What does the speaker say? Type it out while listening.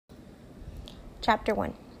Chapter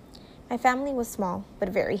 1. My family was small, but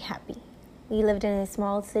very happy. We lived in a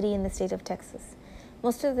small city in the state of Texas.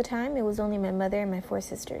 Most of the time, it was only my mother and my 4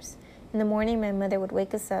 sisters. In the morning, my mother would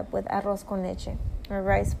wake us up with arroz con leche, or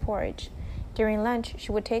rice porridge. During lunch,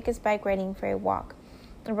 she would take us bike riding for a walk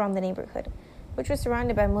around the neighborhood, which was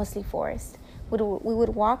surrounded by mostly forest. We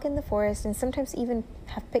would walk in the forest and sometimes even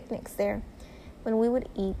have picnics there. When we would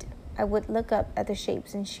eat, I would look up at the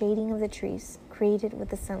shapes and shading of the trees created with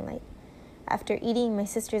the sunlight. After eating, my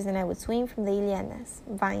sisters and I would swing from the lianas,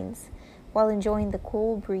 vines, while enjoying the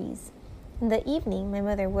cool breeze. In the evening, my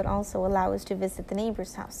mother would also allow us to visit the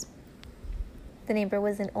neighbor's house. The neighbor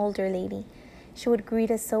was an older lady. She would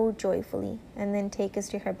greet us so joyfully and then take us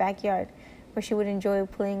to her backyard where we would enjoy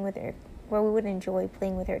playing with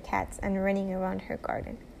her cats and running around her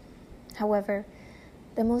garden. However,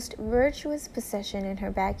 the most virtuous possession in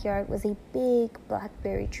her backyard was a big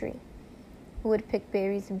blackberry tree. We would pick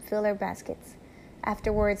berries and fill our baskets.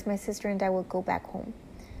 Afterwards, my sister and I would go back home.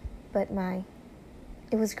 But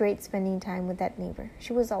it was great spending time with that neighbor.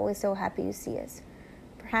 She was always so happy to see us.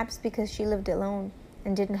 Perhaps because she lived alone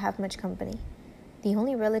and didn't have much company. The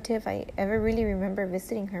only relative I ever really remember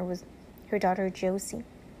visiting her was her daughter Josie.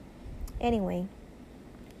 Anyway,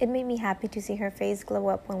 it made me happy to see her face glow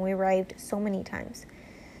up when we arrived so many times.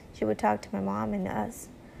 She would talk to my mom and us.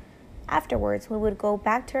 Afterwards, we would go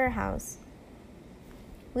back to our house.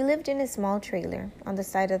 We lived in a small trailer on the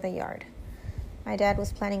side of the yard. My dad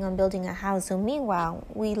was planning on building a house, so meanwhile,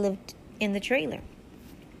 we lived in the trailer.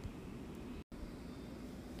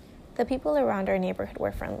 The people around our neighborhood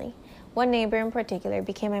were friendly. One neighbor in particular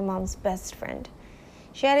became my mom's best friend.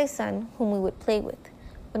 She had a son whom we would play with.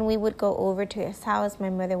 When we would go over to his house, my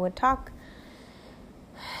mother would talk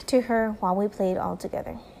to her while we played all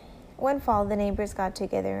together. One fall, the neighbors got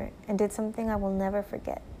together and did something I will never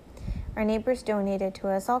forget. Our neighbors donated to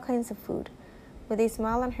us all kinds of food. With a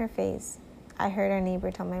smile on her face, I heard our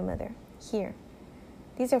neighbor tell my mother, "Here,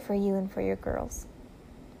 these are for you and for your girls."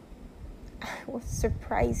 I was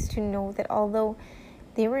surprised to know that although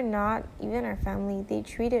they were not even our family, they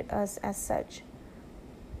treated us as such.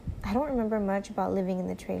 I don't remember much about living in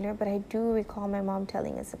the trailer, but I do recall my mom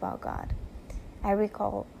telling us about God. I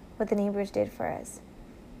recall what the neighbors did for us.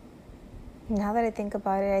 Now that I think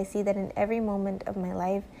about it, I see that in every moment of my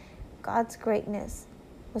life, God's greatness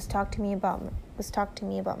was talked to me about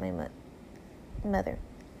my mother.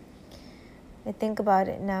 I think about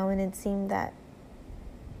it now, and it seemed that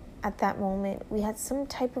at that moment we had some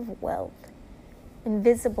type of wealth,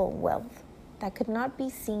 invisible wealth that could not be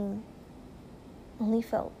seen, only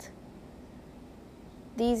felt.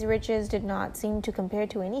 These riches did not seem to compare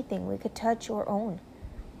to anything we could touch or own.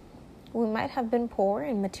 We might have been poor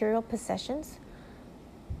in material possessions,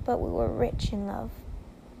 but we were rich in love.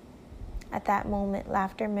 At that moment,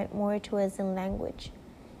 laughter meant more to us than language,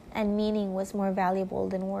 and meaning was more valuable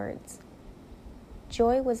than words.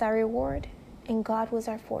 Joy was our reward, and God was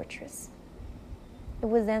our fortress. It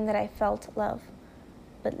was then that I felt love,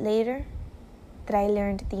 but later that I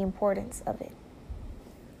learned the importance of it.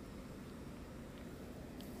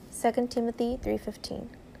 2 Timothy 3:15.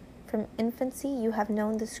 From infancy you have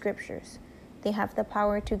known the scriptures. They have the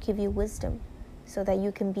power to give you wisdom, so that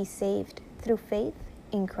you can be saved through faith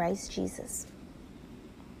in Christ Jesus.